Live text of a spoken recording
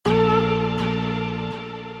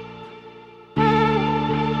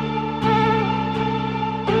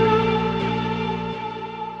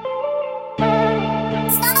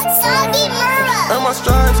my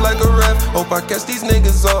stripes like a ref. Hope I catch these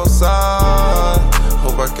niggas outside.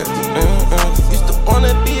 Hope I catch these. Used to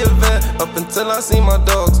wanna be a vet up until I seen my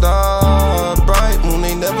dogs die. Bright moon,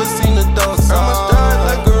 they never seen the dark side. Got my stripes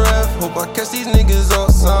like a ref. Hope I catch these niggas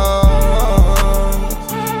outside.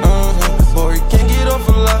 Boy, he can't get off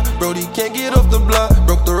a lot. Brody can't get off the block.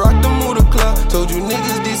 Broke the rock to move the clock. Told you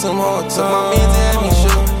niggas did some hard time. My mans had me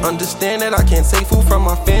shook. Understand that I can't take food from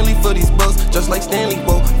my family for these bucks. Just like Stanley,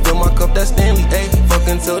 whoa. Fill my cup, that's Stanley, ayy. Fuck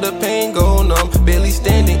until the pain go numb. Barely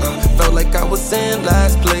standing, felt like I was in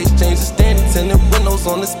last place. Change the standing, tinted windows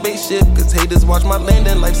on the spaceship. Cause haters watch my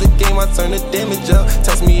landing. Life's a game, I turn the damage up.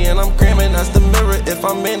 Test me and I'm cramming, that's the mirror if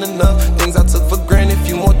I'm in enough. Things I took for granted,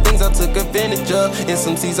 few more things I took advantage of. And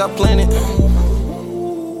some seeds I planted.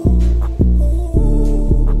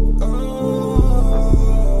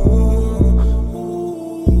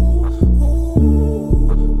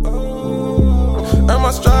 Earn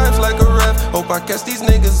my stripes like a ref. Hope I catch these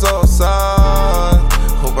niggas outside.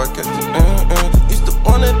 Hope I catch these. Used to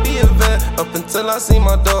wanna be a vet up until I seen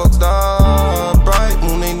my dogs die. Bright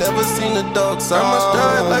moon, they never seen the dark side. Earn my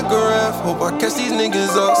stripes like a ref. Hope I catch these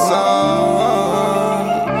niggas outside.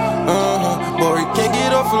 Boy, can't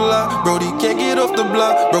get off a lot. Brody can't get off the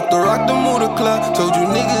block. Broke the rock to move the clock. Told you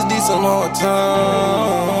niggas did some hard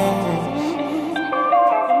time.